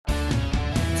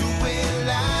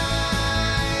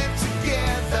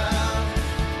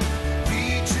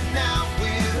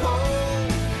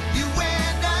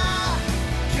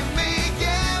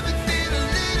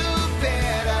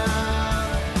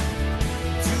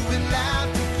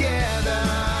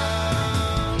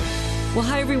Well,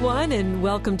 hi, everyone, and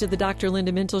welcome to the Dr.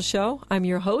 Linda Mintle Show. I'm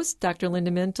your host, Dr. Linda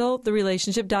Mintle, the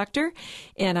relationship doctor,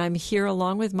 and I'm here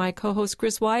along with my co-host,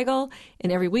 Chris Weigel.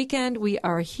 And every weekend, we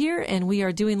are here, and we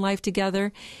are doing life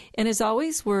together. And as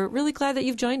always, we're really glad that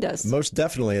you've joined us. Most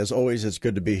definitely. As always, it's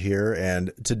good to be here.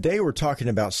 And today we're talking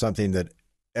about something that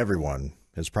everyone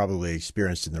has probably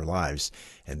experienced in their lives,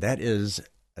 and that is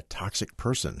a toxic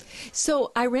person.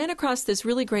 So I ran across this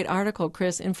really great article,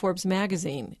 Chris, in Forbes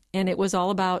magazine, and it was all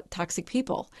about toxic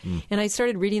people. And I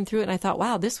started reading through it, and I thought,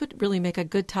 wow, this would really make a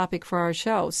good topic for our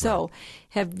show. So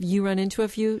have you run into a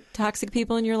few toxic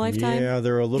people in your lifetime? Yeah,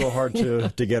 they're a little hard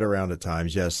to get around at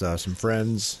times. Yes, some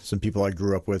friends, some people I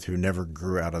grew up with who never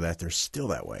grew out of that. They're still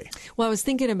that way. Well, I was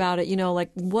thinking about it,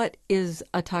 like what is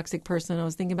a toxic person? I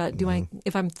was thinking about,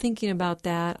 if I'm thinking about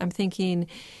that, I'm thinking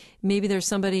maybe there's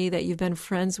somebody that you've been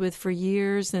friends with for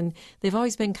years and they've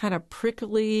always been kind of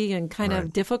prickly and kind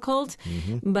of difficult,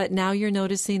 but now you're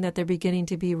noticing that they're beginning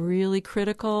to be really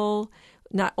critical,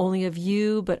 not only of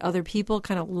you, but other people,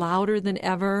 kind of louder than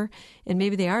ever, and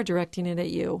maybe they are directing it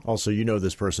at you. Also, you know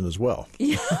this person as well.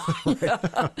 Yeah.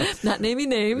 Not naming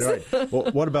names. Right. Well,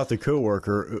 what about the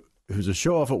coworker who's a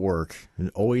show-off at work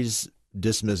and always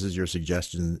dismisses your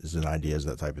suggestions and ideas,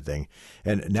 that type of thing,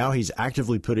 and now he's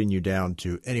actively putting you down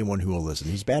to anyone who will listen?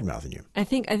 He's bad-mouthing you. I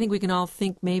think we can all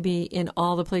think maybe in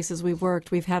all the places we've worked,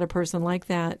 we've had a person like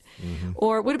that.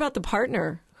 Or what about the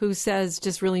partner who says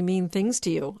just really mean things to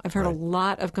you? I've heard a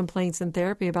lot of complaints in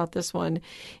therapy about this one.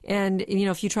 And,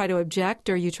 if you try to object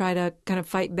or you try to kind of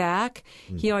fight back,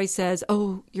 he always says,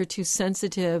 oh, you're too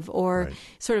sensitive, or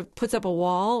sort of puts up a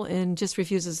wall and just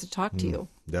refuses to talk to you.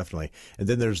 Definitely. And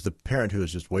then there's the parent who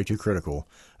is just way too critical,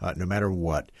 no matter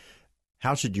what.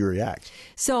 How should you react?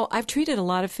 So I've treated a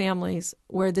lot of families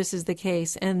where this is the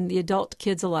case, and the adult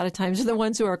kids a lot of times are the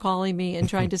ones who are calling me and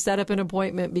trying to set up an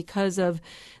appointment because of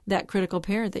that critical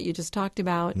parent that you just talked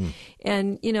about.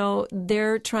 And,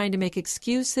 they're trying to make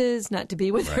excuses not to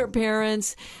be with their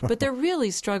parents, but they're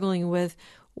really struggling with,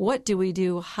 what do we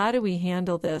do? How do we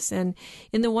handle this? And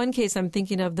in the one case I'm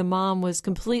thinking of, the mom was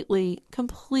completely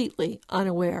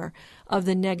unaware of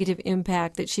the negative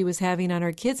impact that she was having on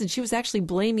her kids, and she was actually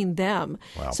blaming them.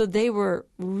 Wow. So they were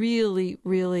really,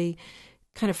 really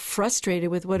kind of frustrated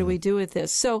with, what do we do with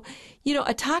this? So,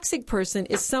 a toxic person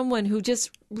is someone who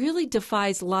just really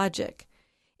defies logic.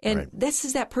 And this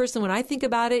is that person, when I think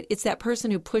about it, it's that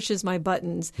person who pushes my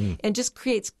buttons and just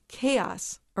creates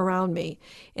chaos around me.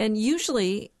 And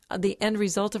usually the end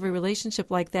result of a relationship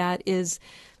like that is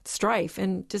strife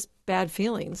and just bad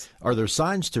feelings. Are there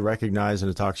signs to recognize in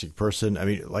a toxic person? I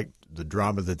mean, like the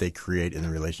drama that they create in the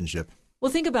relationship?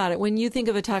 Well, think about it. When you think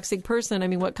of a toxic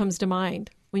person, what comes to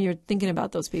mind when you're thinking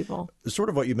about those people? Sort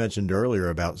of what you mentioned earlier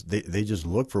about they just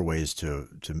look for ways to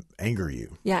anger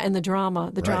you. Yeah, and the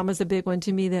drama. The drama is a big one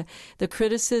to me. The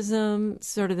criticism,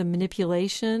 sort of the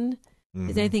manipulation.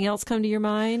 Does anything else come to your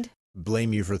mind?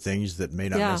 Blame you for things that may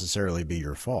not necessarily be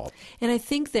your fault. And I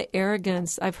think the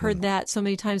arrogance, I've heard that so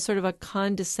many times, sort of a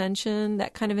condescension,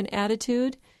 that kind of an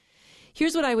attitude.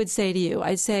 Here's what I would say to you.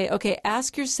 I'd say, okay,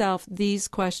 ask yourself these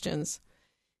questions.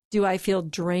 Do I feel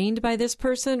drained by this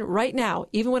person right now?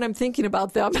 Even when I'm thinking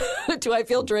about them, do I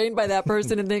feel drained by that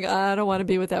person and think, I don't want to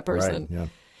be with that person? Right, yeah.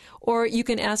 Or you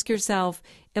can ask yourself,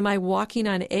 am I walking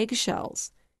on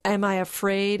eggshells? Am I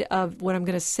afraid of what I'm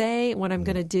going to say, what I'm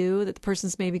going to do, that the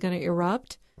person's maybe going to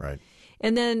erupt? Right.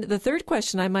 And then the third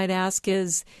question I might ask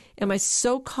is, am I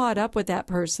so caught up with that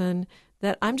person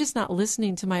that I'm just not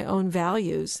listening to my own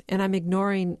values and I'm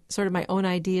ignoring sort of my own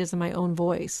ideas and my own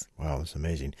voice? Wow, that's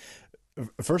amazing.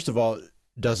 First of all,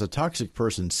 does a toxic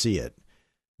person see it?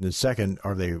 And then second,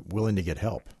 are they willing to get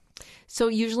help? So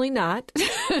usually not.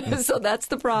 So that's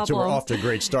the problem. So we're off to a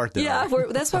great start there. Yeah,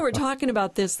 that's why we're talking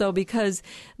about this, though, because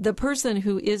the person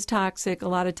who is toxic a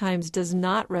lot of times does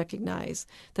not recognize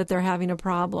that they're having a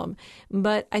problem.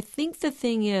 But I think the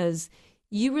thing is,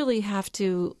 you really have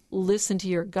to listen to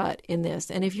your gut in this.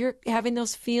 And if you're having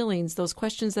those feelings, those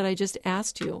questions that I just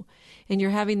asked you, and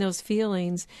you're having those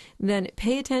feelings, then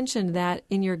pay attention to that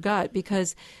in your gut,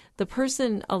 because the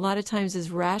person a lot of times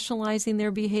is rationalizing their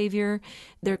behavior.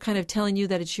 They're kind of telling you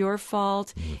that it's your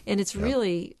fault, and it's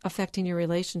really affecting your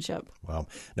relationship. Well,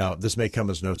 now, this may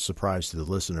come as no surprise to the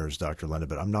listeners, Dr. Linda,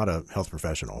 but I'm not a health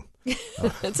professional.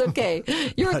 It's okay.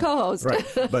 You're a co-host. Right.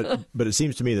 But it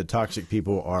seems to me that toxic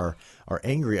people are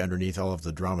angry underneath all of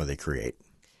the drama they create.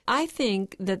 I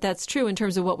think that that's true in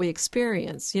terms of what we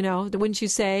experience. Wouldn't you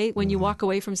say when you walk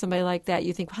away from somebody like that,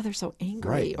 you think, wow, they're so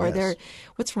angry, or they're,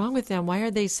 what's wrong with them? Why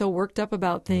are they so worked up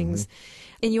about things?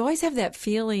 And you always have that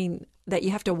feeling that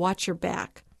you have to watch your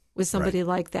back with somebody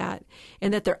like that,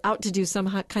 and that they're out to do some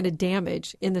kind of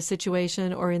damage in the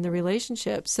situation or in the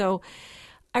relationship. So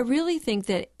I really think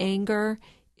that anger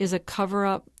is a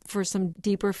cover-up for some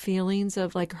deeper feelings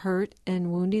of like hurt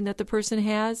and wounding that the person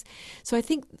has. So I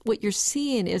think what you're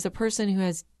seeing is a person who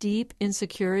has deep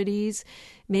insecurities,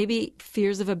 maybe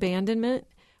fears of abandonment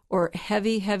or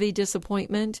heavy, heavy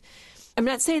disappointment. I'm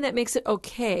not saying that makes it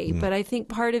okay, but I think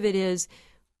part of it is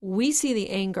we see the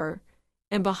anger,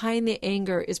 and behind the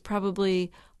anger is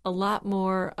probably a lot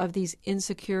more of these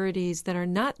insecurities that are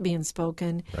not being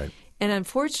spoken. Right. And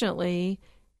unfortunately,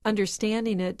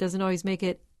 understanding it doesn't always make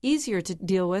it easier to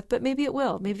deal with, but maybe it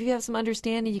will. Maybe if you have some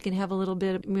understanding, you can have a little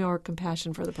bit more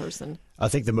compassion for the person. I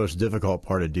think the most difficult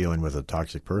part of dealing with a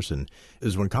toxic person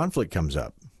is when conflict comes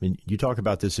up. I mean, you talk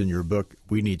about this in your book,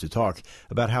 We Need to Talk,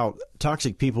 about how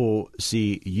toxic people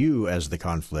see you as the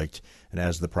conflict and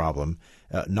as the problem,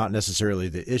 not necessarily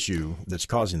the issue that's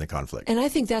causing the conflict. And I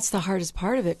think that's the hardest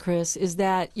part of it, Chris, is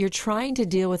that you're trying to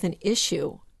deal with an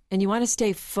issue and you want to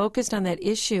stay focused on that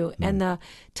issue. And the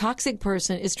toxic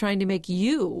person is trying to make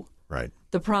you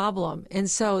the problem. And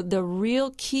so the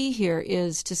real key here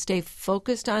is to stay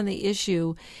focused on the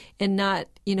issue and not,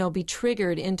 be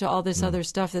triggered into all this other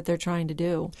stuff that they're trying to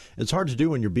do. It's hard to do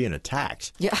when you're being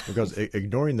attacked. Yeah. Because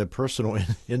ignoring the personal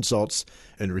insults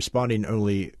and responding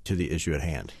only to the issue at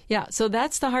hand. Yeah. So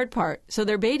that's the hard part. So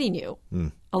they're baiting you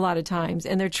a lot of times,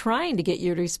 and they're trying to get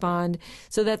you to respond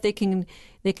so that they can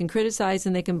criticize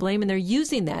and they can blame, and they're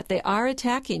using that. They are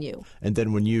attacking you. And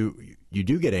then when you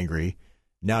do get angry,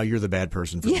 now you're the bad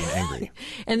person for being angry.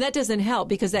 And that doesn't help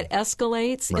because that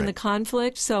escalates in the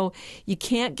conflict. So you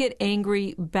can't get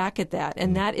angry back at that.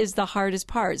 And that is the hardest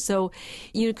part. So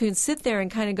you can sit there and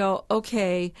kind of go,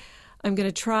 okay, I'm going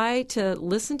to try to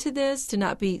listen to this, to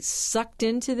not be sucked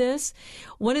into this.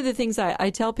 One of the things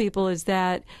I tell people is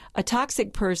that a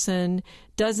toxic person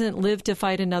doesn't live to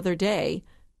fight another day.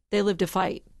 They live to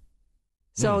fight.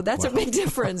 So that's a big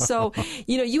difference. So,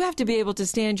 you have to be able to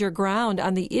stand your ground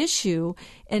on the issue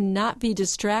and not be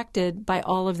distracted by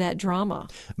all of that drama.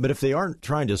 But if they aren't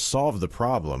trying to solve the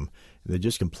problem, they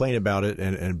just complain about it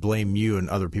and blame you and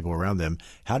other people around them,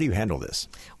 how do you handle this?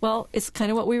 Well, it's kind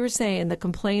of what we were saying. The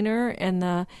complainer and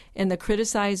the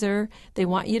criticizer, they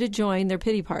want you to join their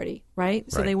pity party,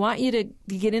 right? So they want you to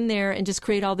get in there and just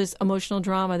create all this emotional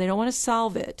drama. They don't want to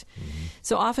solve it.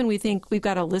 So often we think we've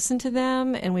got to listen to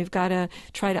them and we've got to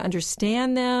try to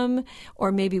understand them,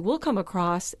 or maybe we'll come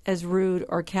across as rude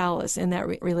or callous in that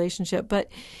relationship.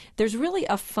 But there's really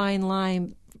a fine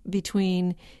line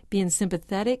between being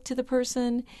sympathetic to the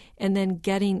person and then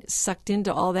getting sucked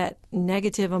into all that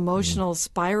negative emotional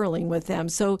spiraling with them.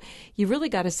 So you really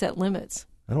got to set limits.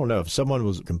 I don't know. If someone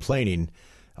was complaining,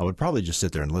 I would probably just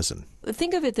sit there and listen.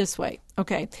 Think of it this way.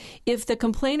 Okay. If the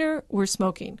complainer were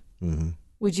smoking,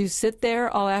 would you sit there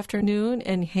all afternoon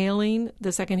inhaling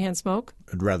the secondhand smoke?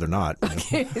 I'd rather not.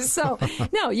 Okay, so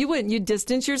no, you wouldn't. You'd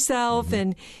distance yourself,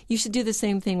 and you should do the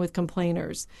same thing with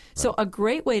complainers. So a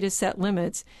great way to set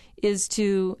limits is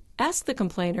to ask the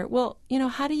complainer, well,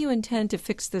 how do you intend to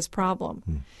fix this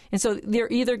problem? And so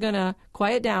they're either going to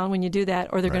quiet down when you do that,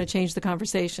 or they're going to change the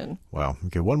conversation. Wow.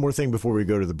 Okay, one more thing before we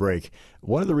go to the break.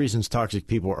 One of the reasons toxic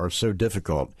people are so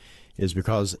difficult is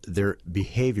because their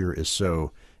behavior is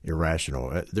so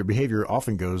irrational. Their behavior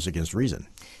often goes against reason.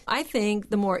 I think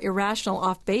the more irrational,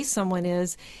 off-base someone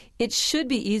is, it should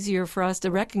be easier for us to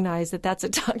recognize that that's a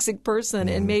toxic person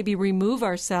and maybe remove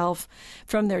ourselves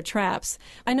from their traps.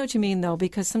 I know what you mean, though,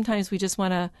 because sometimes we just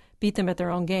want to beat them at their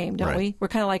own game, don't we? We're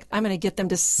kind of like, I'm going to get them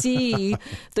to see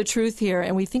the truth here,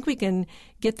 and we think we can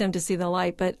get them to see the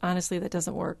light, but honestly, that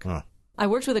doesn't work. I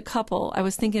worked with a couple. I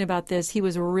was thinking about this. He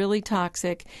was really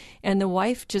toxic, and the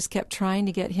wife just kept trying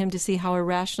to get him to see how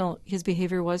irrational his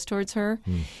behavior was towards her.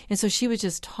 And so she would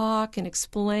just talk and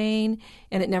explain,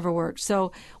 and it never worked.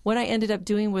 So what I ended up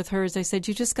doing with her is I said,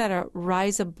 you just got to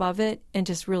rise above it and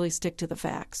just really stick to the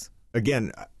facts.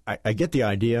 Again, I get the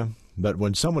idea, but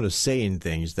when someone is saying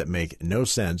things that make no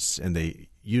sense and they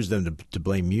use them to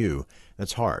blame you,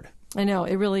 that's hard. I know,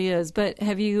 it really is. But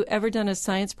have you ever done a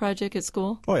science project at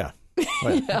school? Oh, yeah.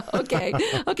 Yeah, okay.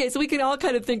 Okay, so we can all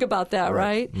kind of think about that,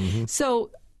 right?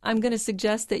 So I'm going to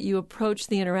suggest that you approach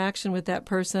the interaction with that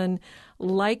person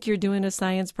like you're doing a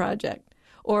science project.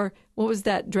 Or what was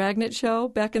that Dragnet show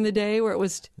back in the day where it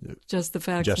was just the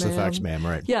facts, Just ma'am? the facts, ma'am,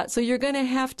 right. Yeah, so you're going to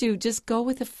have to just go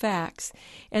with the facts.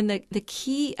 And the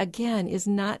key, again, is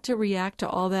not to react to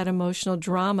all that emotional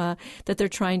drama that they're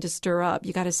trying to stir up.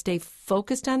 You got to stay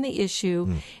focused on the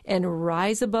issue and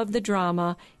rise above the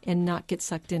drama and not get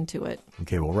sucked into it.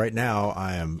 Okay, well, right now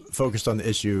I am focused on the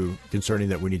issue concerning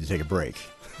that we need to take a break.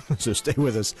 So stay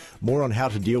with us. More on how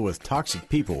to deal with toxic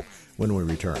people when we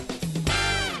return.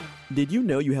 Did you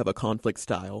know you have a conflict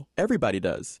style? Everybody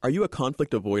does. Are you a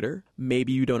conflict avoider?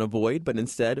 Maybe you don't avoid, but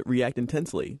instead react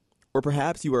intensely. Or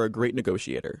perhaps you are a great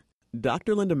negotiator.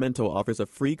 Dr. Linda Mintle offers a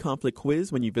free conflict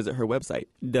quiz when you visit her website,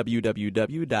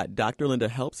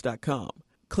 www.drlindahelps.com.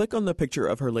 Click on the picture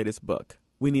of her latest book,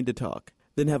 We Need to Talk.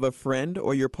 Then have a friend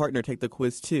or your partner take the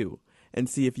quiz too, and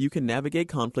see if you can navigate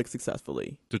conflict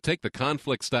successfully. To take the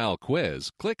conflict-style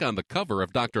quiz, click on the cover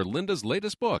of Dr. Linda's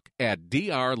latest book at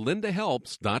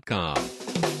drlindahelps.com.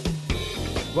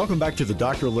 Welcome back to the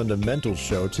Dr. Linda Mintle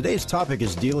Show. Today's topic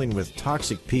is dealing with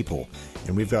toxic people,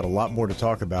 and we've got a lot more to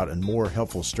talk about and more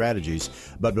helpful strategies.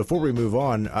 But before we move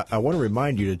on, I want to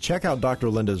remind you to check out Dr.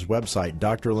 Linda's website,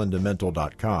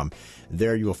 drlindamintle.com.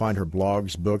 There you will find her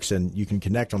blogs, books, and you can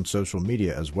connect on social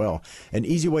media as well. An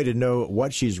easy way to know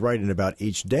what she's writing about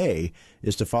each day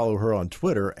is to follow her on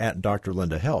Twitter at Dr.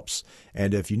 Linda Helps.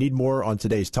 And if you need more on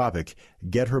today's topic,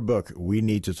 get her book, We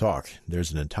Need to Talk.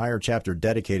 There's an entire chapter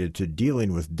dedicated to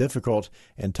dealing with difficult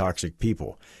and toxic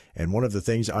people. And one of the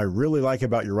things I really like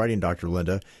about your writing, Dr.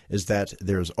 Linda, is that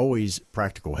there's always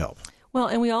practical help. Well,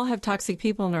 and we all have toxic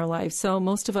people in our life, so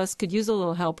most of us could use a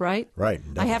little help, right? Right.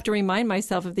 Definitely. I have to remind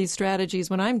myself of these strategies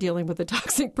when I'm dealing with a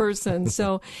toxic person.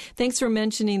 So thanks for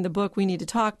mentioning the book, We Need to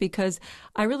Talk, because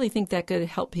I really think that could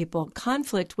help people.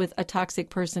 Conflict with a toxic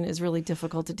person is really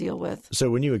difficult to deal with. So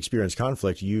when you experience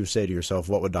conflict, you say to yourself,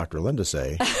 what would Dr. Linda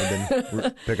say? And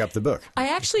then pick up the book. I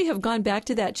actually have gone back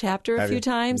to that chapter a few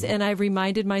times, and I've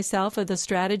reminded myself of the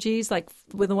strategies, like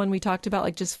with the one we talked about,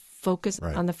 like just focus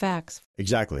on the facts.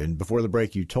 Exactly. And before the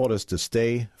break, you told us to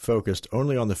stay focused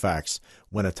only on the facts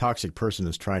when a toxic person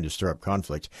is trying to stir up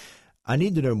conflict. I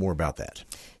need to know more about that.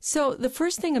 So the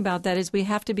first thing about that is we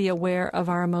have to be aware of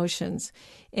our emotions.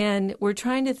 And we're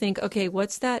trying to think, okay,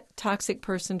 what's that toxic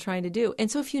person trying to do?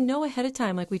 And so if you know ahead of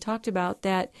time, like we talked about,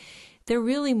 that they're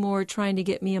really more trying to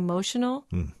get me emotional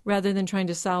rather than trying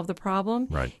to solve the problem.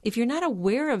 Right. If you're not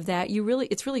aware of that,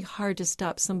 it's really hard to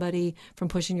stop somebody from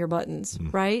pushing your buttons,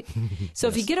 right? So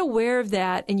if you get aware of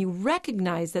that and you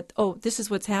recognize that, oh, this is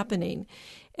what's happening,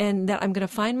 and that I'm going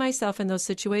to find myself in those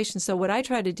situations. So what I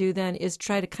try to do then is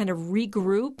try to kind of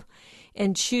regroup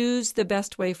and choose the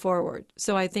best way forward.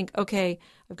 So I think, okay,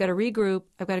 I've got to regroup.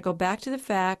 I've got to go back to the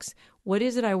facts. What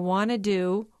is it I want to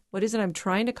do? What is it I'm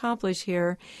trying to accomplish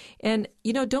here? And,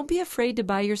 don't be afraid to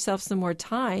buy yourself some more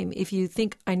time if you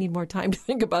think I need more time to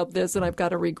think about this and I've got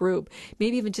to regroup.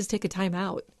 Maybe even just take a time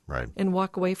out and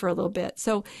walk away for a little bit.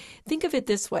 So think of it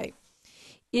this way.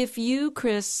 If you,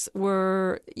 Chris,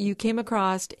 you came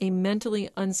across a mentally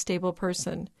unstable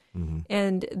person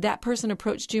and that person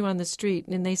approached you on the street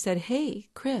and they said, hey,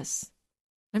 Chris,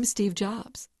 I'm Steve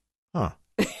Jobs. Huh.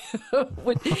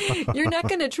 You're not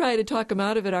going to try to talk him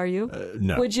out of it, are you?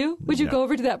 No. Would you? Would you go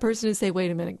over to that person and say,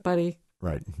 wait a minute, buddy?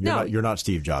 Right. You're not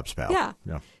Steve Jobs, pal. Yeah.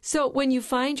 No. So when you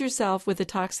find yourself with a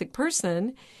toxic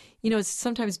person, it's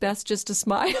sometimes best just to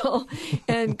smile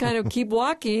and kind of keep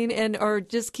walking or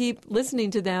just keep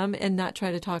listening to them and not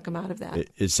try to talk them out of that.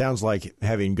 It sounds like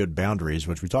having good boundaries,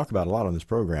 which we talk about a lot on this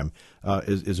program,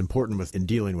 is important in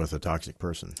dealing with a toxic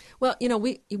person. Well,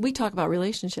 we talk about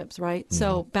relationships, right? Mm-hmm.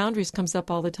 So boundaries comes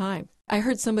up all the time. I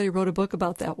heard somebody wrote a book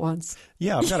about that once.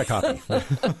 Yeah, I've got a copy.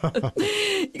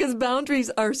 Because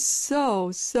boundaries are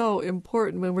so, so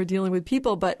important when we're dealing with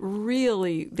people, but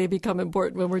really they become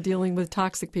important when we're dealing with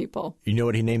toxic people. You know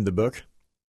what he named the book?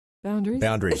 Boundaries.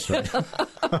 Boundaries. Right.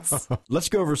 Let's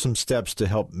go over some steps to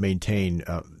help maintain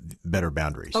better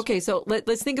boundaries. Okay, so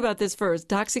let's think about this first.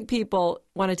 Toxic people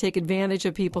want to take advantage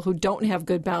of people who don't have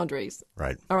good boundaries.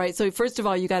 Right. All right, so first of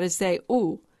all, you got to say,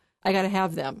 ooh, I got to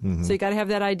have them. Mm-hmm. So you got to have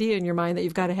that idea in your mind that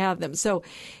you've got to have them. So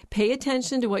pay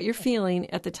attention to what you're feeling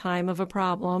at the time of a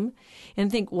problem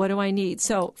and think, what do I need?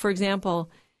 So, for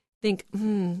example, think,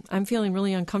 I'm feeling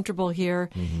really uncomfortable here,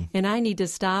 and I need to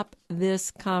stop this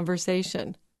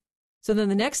conversation. So then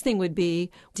the next thing would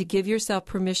be to give yourself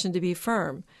permission to be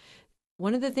firm.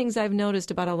 One of the things I've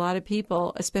noticed about a lot of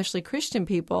people, especially Christian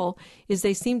people, is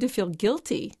they seem to feel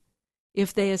guilty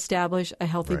if they establish a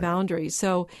healthy boundary.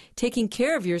 So taking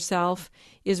care of yourself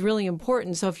is really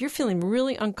important. So if you're feeling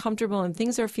really uncomfortable and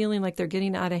things are feeling like they're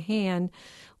getting out of hand,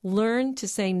 learn to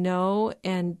say no,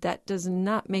 and that does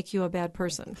not make you a bad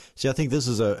person. See, I think this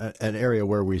is an area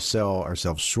where we sell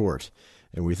ourselves short.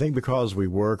 And we think because we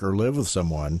work or live with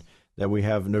someone that we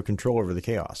have no control over the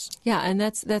chaos. Yeah, and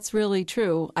that's really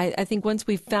true. I think once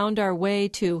we've found our way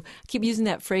to, keep using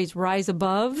that phrase, rise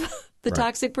above the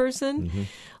toxic person,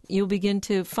 you'll begin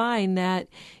to find that,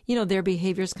 their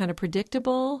behavior is kind of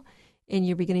predictable and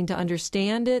you're beginning to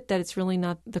understand it, that it's really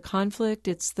not the conflict,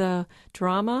 it's the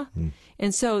drama.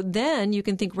 And so then you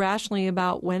can think rationally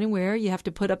about when and where you have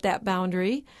to put up that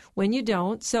boundary, when you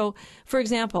don't. So, for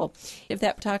example, if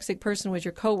that toxic person was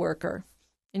your coworker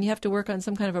and you have to work on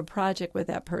some kind of a project with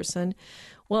that person,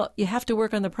 well, you have to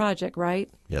work on the project, right?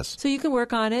 Yes. So you can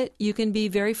work on it. You can be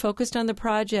very focused on the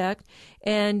project,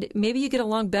 and maybe you get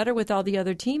along better with all the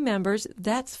other team members.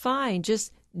 That's fine.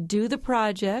 Just do the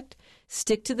project,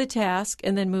 stick to the task,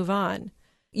 and then move on.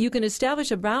 You can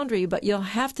establish a boundary, but you'll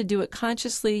have to do it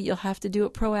consciously. You'll have to do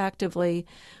it proactively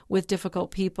with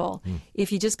difficult people.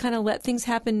 If you just kind of let things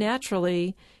happen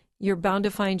naturally, you're bound to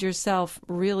find yourself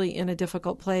really in a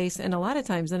difficult place, and a lot of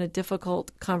times in a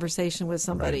difficult conversation with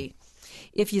somebody. Right.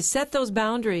 If you set those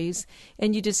boundaries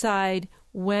and you decide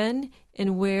when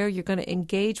and where you're going to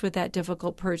engage with that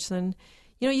difficult person,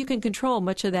 you can control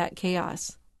much of that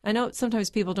chaos. I know sometimes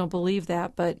people don't believe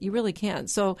that, but you really can.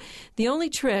 So the only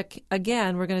trick,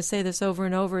 again, we're going to say this over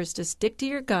and over, is to stick to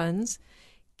your guns,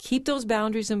 keep those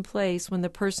boundaries in place when the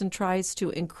person tries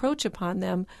to encroach upon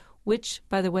them, which,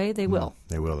 by the way, they will.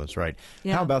 They will, that's right.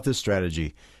 Yeah. How about this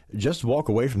strategy? Just walk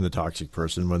away from the toxic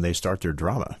person when they start their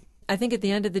drama. I think at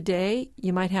the end of the day,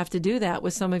 you might have to do that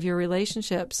with some of your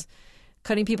relationships.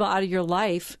 Cutting people out of your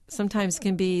life sometimes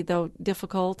can be, though,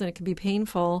 difficult, and it can be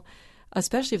painful,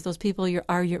 especially if those people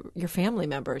are your family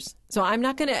members. So I'm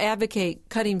not going to advocate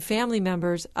cutting family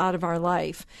members out of our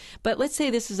life. But let's say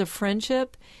this is a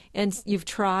friendship, and you've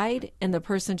tried, and the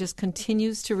person just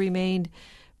continues to remain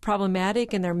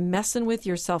problematic, and they're messing with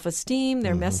your self-esteem,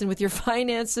 they're messing with your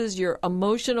finances, your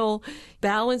emotional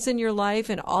balance in your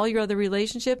life, and all your other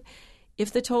relationship.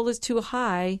 If the toll is too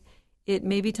high, it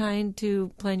may be time to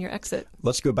plan your exit.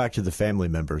 Let's go back to the family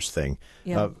members thing.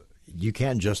 Yeah. You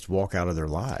can't just walk out of their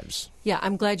lives. Yeah,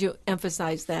 I'm glad you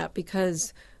emphasized that,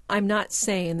 because I'm not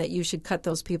saying that you should cut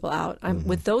those people out.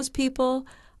 With those people,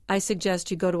 I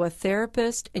suggest you go to a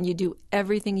therapist and you do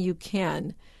everything you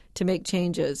can to make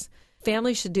changes.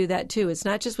 Families should do that too. It's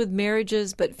not just with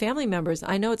marriages, but family members.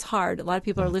 I know it's hard. A lot of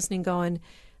people are listening going,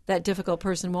 that difficult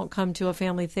person won't come to a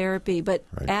family therapy. But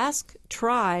ask,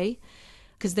 try,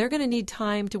 because they're going to need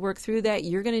time to work through that.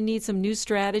 You're going to need some new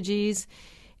strategies.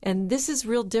 And this is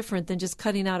real different than just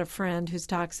cutting out a friend who's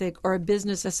toxic or a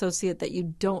business associate that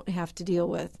you don't have to deal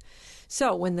with.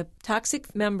 So when the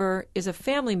toxic member is a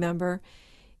family member,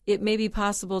 it may be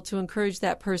possible to encourage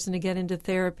that person to get into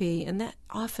therapy, and that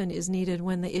often is needed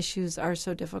when the issues are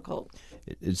so difficult.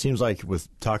 It seems like with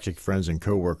toxic friends and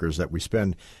coworkers that we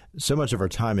spend so much of our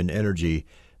time and energy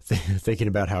thinking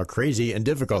about how crazy and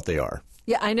difficult they are.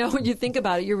 Yeah, I know. When you think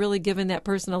about it, you're really giving that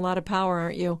person a lot of power,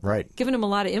 aren't you? Right. Giving them a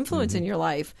lot of influence in your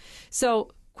life.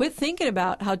 So quit thinking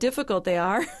about how difficult they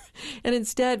are and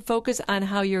instead focus on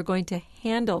how you're going to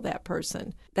handle that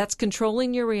person. That's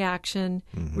controlling your reaction,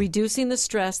 reducing the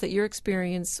stress that you're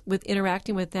experiencing with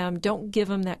interacting with them. Don't give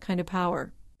them that kind of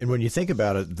power. And when you think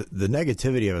about it, the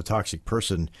negativity of a toxic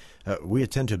person, we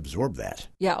tend to absorb that.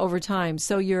 Yeah, over time.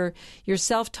 So your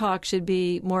self-talk should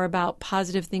be more about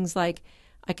positive things like,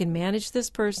 I can manage this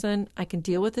person, I can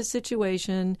deal with the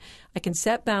situation, I can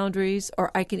set boundaries, or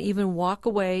I can even walk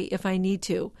away if I need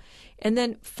to. And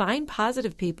then find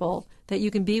positive people that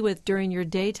you can be with during your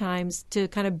daytimes to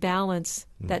kind of balance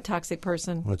that toxic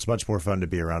person. Well, it's much more fun to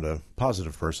be around a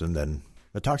positive person than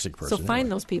a toxic person. So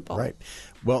find those people. Right.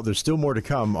 Well, there's still more to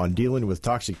come on dealing with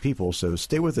toxic people, so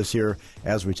stay with us here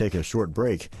as we take a short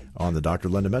break on the Dr.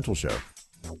 Linda Mintle Show.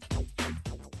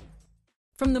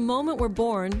 From the moment we're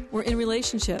born, we're in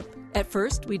relationship. At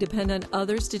first, we depend on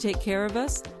others to take care of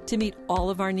us, to meet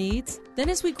all of our needs. Then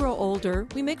as we grow older,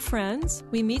 we make friends,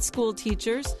 we meet school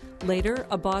teachers, later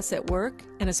a boss at work,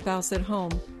 and a spouse at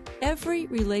home. Every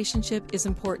relationship is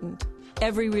important.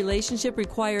 Every relationship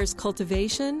requires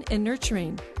cultivation and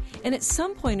nurturing. And at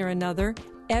some point or another,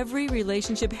 every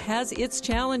relationship has its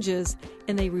challenges,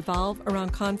 and they revolve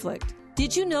around conflict.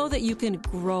 Did you know that you can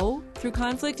grow through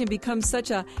conflict and become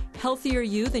such a healthier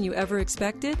you than you ever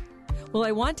expected? Well,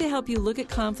 I want to help you look at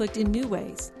conflict in new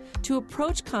ways, to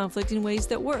approach conflict in ways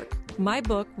that work. My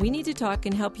book, We Need to Talk,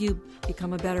 can help you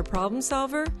become a better problem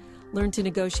solver, learn to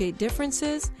negotiate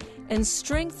differences, and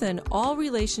strengthen all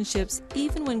relationships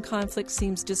even when conflict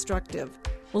seems destructive.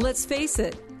 Well, let's face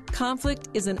it, conflict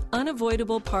is an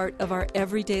unavoidable part of our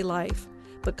everyday life.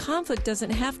 But conflict doesn't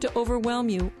have to overwhelm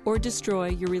you or destroy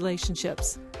your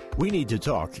relationships. We Need to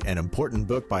Talk, an important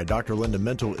book by Dr. Linda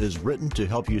Mintle, is written to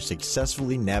help you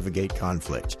successfully navigate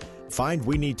conflict. Find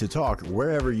We Need to Talk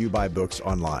wherever you buy books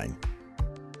online.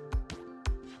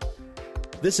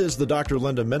 This is the Dr.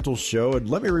 Linda Mintle Show, and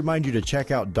let me remind you to check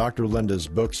out Dr. Linda's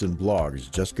books and blogs.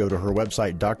 Just go to her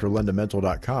website,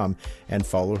 drlindamintle.com, and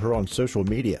follow her on social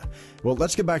media. Well,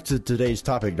 let's get back to today's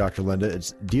topic, Dr. Linda.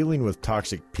 It's dealing with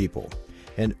toxic people.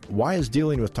 And why is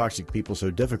dealing with toxic people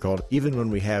so difficult, even when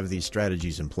we have these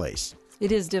strategies in place?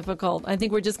 It is difficult. I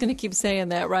think we're just going to keep saying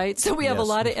that, right? So we have a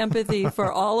lot of empathy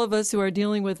for all of us who are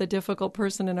dealing with a difficult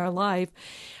person in our life.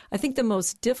 I think the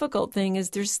most difficult thing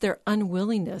is their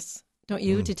unwillingness, don't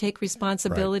you, to take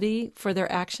responsibility for their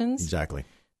actions? Exactly.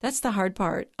 That's the hard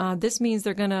part. This means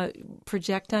they're going to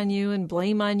project on you and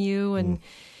blame on you. And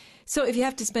so if you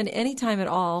have to spend any time at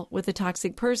all with a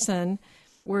toxic person,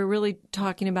 we're really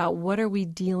talking about what are we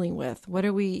dealing with? What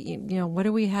are we, what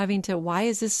are we having to, why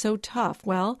is this so tough?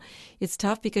 Well, it's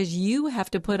tough because you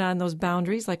have to put on those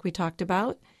boundaries like we talked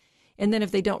about. And then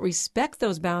if they don't respect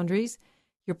those boundaries,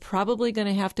 you're probably going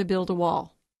to have to build a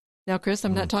wall. Now, Chris,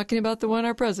 I'm not talking about the one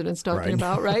our president's talking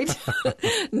about, right?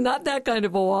 Not that kind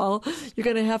of a wall. You're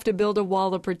going to have to build a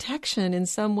wall of protection in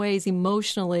some ways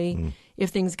emotionally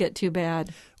if things get too bad.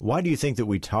 Why do you think that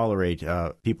we tolerate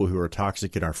people who are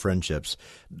toxic in our friendships?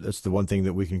 That's the one thing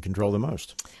that we can control the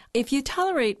most. If you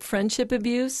tolerate friendship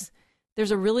abuse,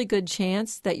 there's a really good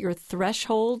chance that your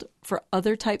threshold for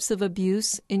other types of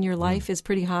abuse in your life is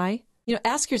pretty high.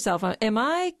 Ask yourself, am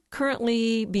I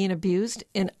currently being abused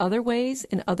in other ways,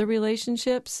 in other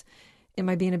relationships? Am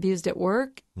I being abused at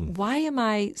work? Why am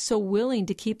I so willing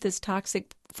to keep this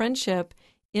toxic friendship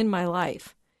in my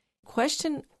life?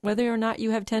 Question whether or not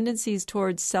you have tendencies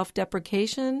towards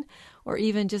self-deprecation or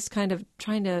even just kind of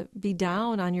trying to be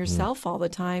down on yourself all the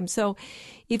time. So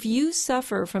if you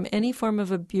suffer from any form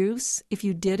of abuse, if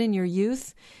you did in your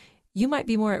youth, you might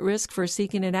be more at risk for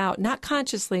seeking it out. Not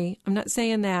consciously, I'm not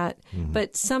saying that,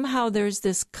 but somehow there's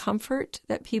this comfort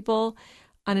that people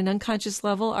on an unconscious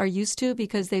level are used to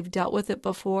because they've dealt with it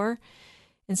before.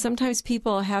 And sometimes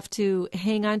people have to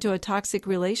hang on to a toxic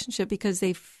relationship because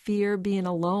they fear being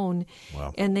alone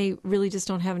and they really just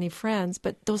don't have any friends.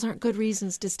 But those aren't good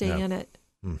reasons to stay in it.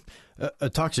 A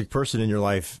toxic person in your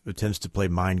life tends to play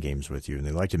mind games with you, and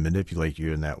they like to manipulate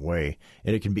you in that way.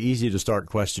 And it can be easy to start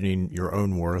questioning your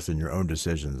own worth and your own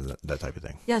decisions, that type of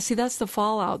thing. Yeah, see, that's the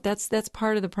fallout. That's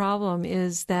part of the problem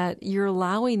is that you're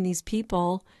allowing these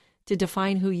people to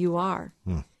define who you are.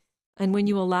 And when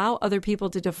you allow other people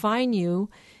to define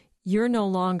you, you're no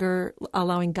longer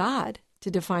allowing God to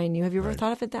define you. Have you ever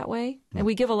thought of it that way? And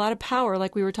we give a lot of power,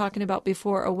 like we were talking about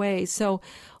before, away. So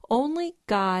only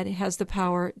God has the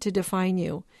power to define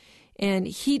you. And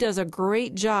he does a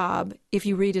great job if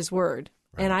you read his word.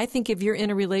 And I think if you're in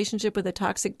a relationship with a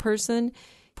toxic person,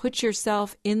 put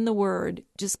yourself in the word.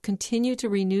 Just continue to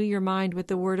renew your mind with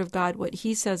the word of God, what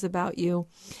he says about you.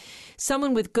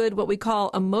 Someone with good, what we call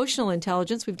emotional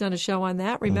intelligence, we've done a show on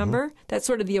that, remember? That's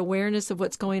sort of the awareness of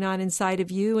what's going on inside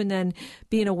of you and then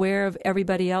being aware of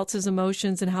everybody else's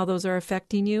emotions and how those are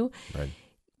affecting you.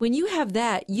 When you have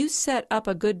that, you set up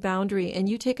a good boundary and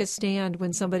you take a stand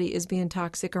when somebody is being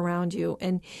toxic around you.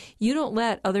 And you don't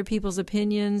let other people's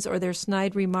opinions or their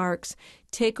snide remarks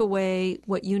take away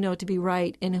what you know to be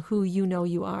right and who you know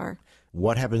you are.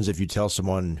 What happens if you tell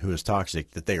someone who is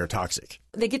toxic that they are toxic?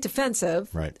 They get defensive.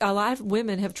 A lot of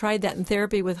women have tried that in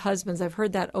therapy with husbands. I've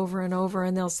heard that over and over,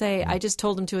 and they'll say, I just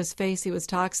told him to his face he was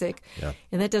toxic.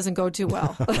 And that doesn't go too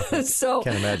well. So,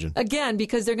 can't imagine. Again,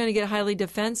 because they're going to get highly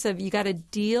defensive, you got to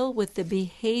deal with the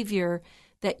behavior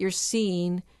that you're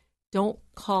seeing. Don't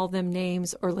call them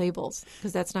names or labels,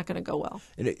 because that's not going to go well.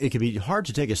 It can be hard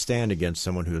to take a stand against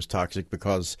someone who is toxic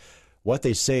because what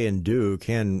they say and do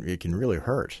can really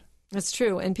hurt. That's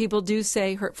true. And people do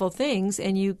say hurtful things,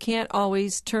 and you can't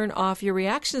always turn off your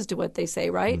reactions to what they say,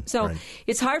 right? So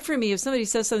it's hard for me. If somebody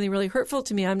says something really hurtful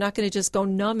to me, I'm not going to just go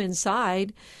numb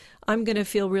inside. I'm going to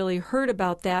feel really hurt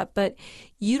about that. But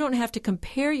you don't have to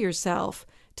compare yourself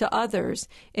to others,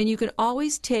 and you can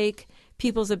always take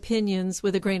people's opinions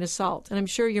with a grain of salt. And I'm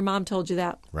sure your mom told you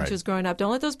that when she was growing up.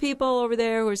 Don't let those people over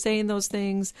there who are saying those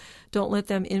things, don't let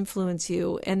them influence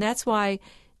you. And that's why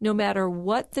no matter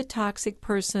what the toxic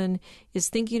person is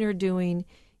thinking or doing,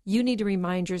 you need to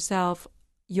remind yourself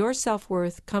your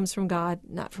self-worth comes from God,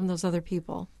 not from those other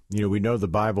people. We know the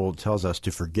Bible tells us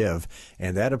to forgive,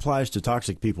 and that applies to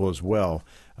toxic people as well,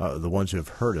 the ones who have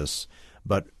hurt us.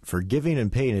 But forgiving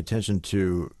and paying attention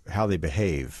to how they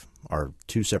behave are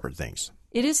two separate things.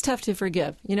 It is tough to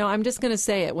forgive. I'm just going to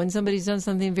say it. When somebody's done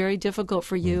something very difficult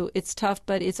for you, it's tough,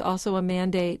 but it's also a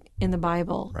mandate in the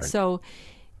Bible. So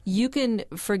you can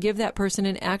forgive that person,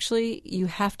 and actually you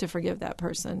have to forgive that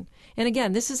person. And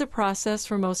again, this is a process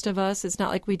for most of us. It's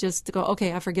not like we just go,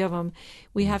 okay, I forgive them.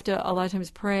 We have to a lot of times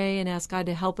pray and ask God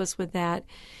to help us with that.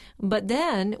 But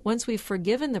then once we've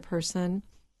forgiven the person,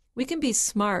 we can be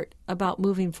smart about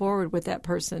moving forward with that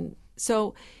person.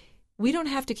 So we don't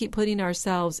have to keep putting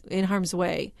ourselves in harm's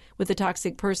way with a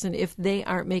toxic person if they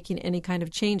aren't making any kind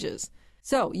of changes.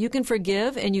 So you can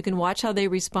forgive and you can watch how they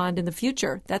respond in the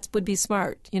future. That would be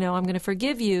smart. I'm going to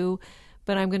forgive you,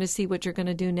 but I'm going to see what you're going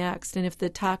to do next. And if the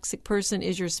toxic person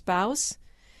is your spouse,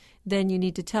 then you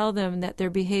need to tell them that their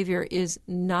behavior is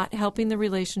not helping the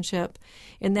relationship,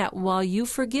 and that while you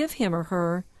forgive him or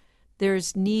her,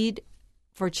 there's need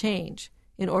for change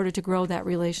in order to grow that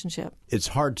relationship. It's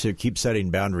hard to keep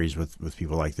setting boundaries with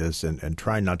people like this and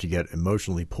trying not to get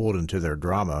emotionally pulled into their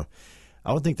drama.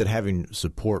 I would think that having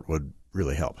support would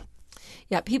really help.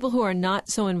 Yeah, people who are not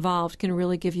so involved can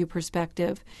really give you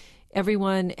perspective.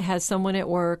 Everyone has someone at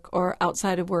work or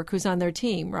outside of work who's on their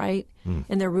team, right?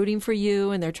 And they're rooting for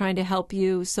you and they're trying to help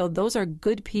you. So those are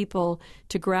good people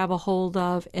to grab a hold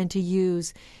of and to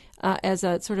use as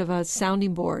a sort of a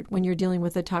sounding board when you're dealing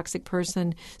with a toxic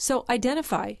person. So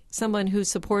identify someone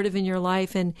who's supportive in your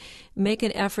life and make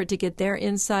an effort to get their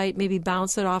insight, maybe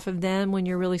bounce it off of them when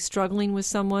you're really struggling with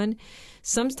someone.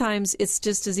 Sometimes it's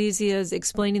just as easy as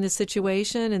explaining the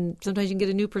situation, and sometimes you can get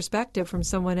a new perspective from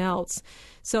someone else.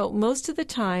 So most of the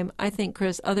time, I think,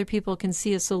 Chris, other people can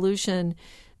see a solution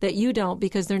that you don't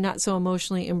because they're not so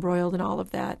emotionally embroiled in all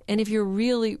of that. And if you're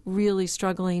really, really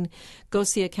struggling, go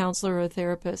see a counselor or a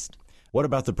therapist. What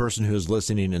about the person who is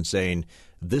listening and saying,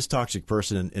 this toxic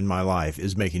person in my life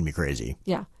is making me crazy?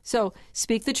 Yeah. So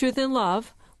speak the truth in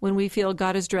love when we feel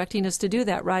God is directing us to do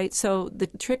that, right? So the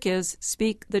trick is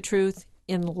speak the truth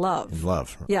in love. In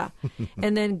love. Yeah.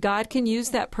 And then God can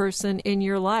use that person in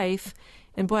your life.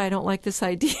 And boy, I don't like this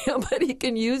idea, but he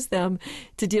can use them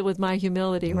to deal with my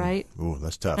humility, right? Ooh,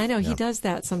 that's tough. I know, he does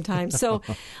that sometimes. So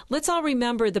let's all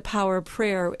remember the power of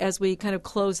prayer as we kind of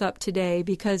close up today,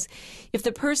 because if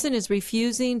the person is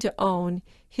refusing to own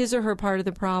his or her part of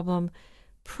the problem,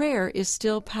 prayer is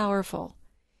still powerful.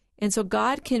 And so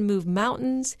God can move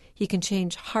mountains. He can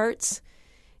change hearts.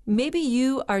 Maybe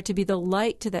you are to be the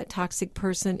light to that toxic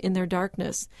person in their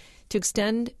darkness, to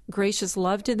extend gracious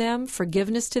love to them,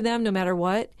 forgiveness to them no matter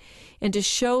what, and to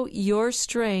show your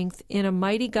strength in a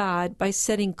mighty God by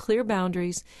setting clear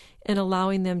boundaries and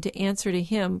allowing them to answer to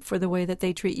Him for the way that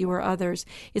they treat you or others.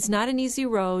 It's not an easy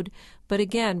road, but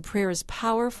again, prayer is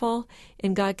powerful,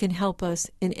 and God can help us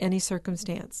in any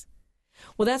circumstance.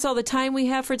 Well, that's all the time we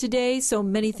have for today, so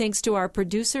many thanks to our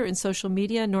producer and social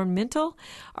media, Norm Mintle,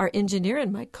 our engineer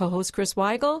and my co-host, Chris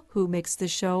Weigel, who makes this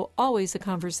show always a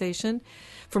conversation.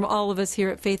 From all of us here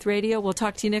at Faith Radio, we'll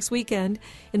talk to you next weekend.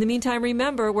 In the meantime,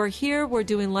 remember, we're here, we're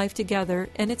doing life together,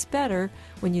 and it's better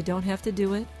when you don't have to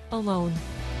do it alone.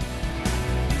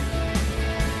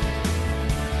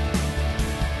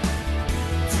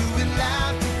 Doing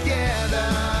life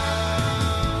together.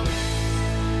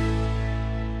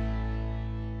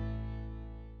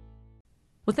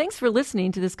 Well, thanks for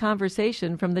listening to this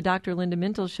conversation from the Dr. Linda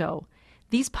Mintle Show.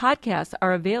 These podcasts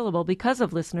are available because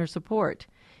of listener support.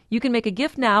 You can make a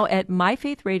gift now at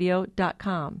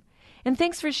myfaithradio.com. And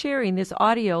thanks for sharing this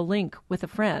audio link with a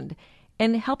friend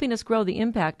and helping us grow the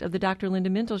impact of the Dr. Linda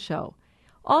Mintle Show.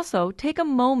 Also, take a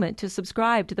moment to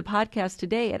subscribe to the podcast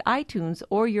today at iTunes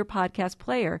or your podcast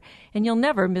player, and you'll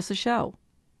never miss a show.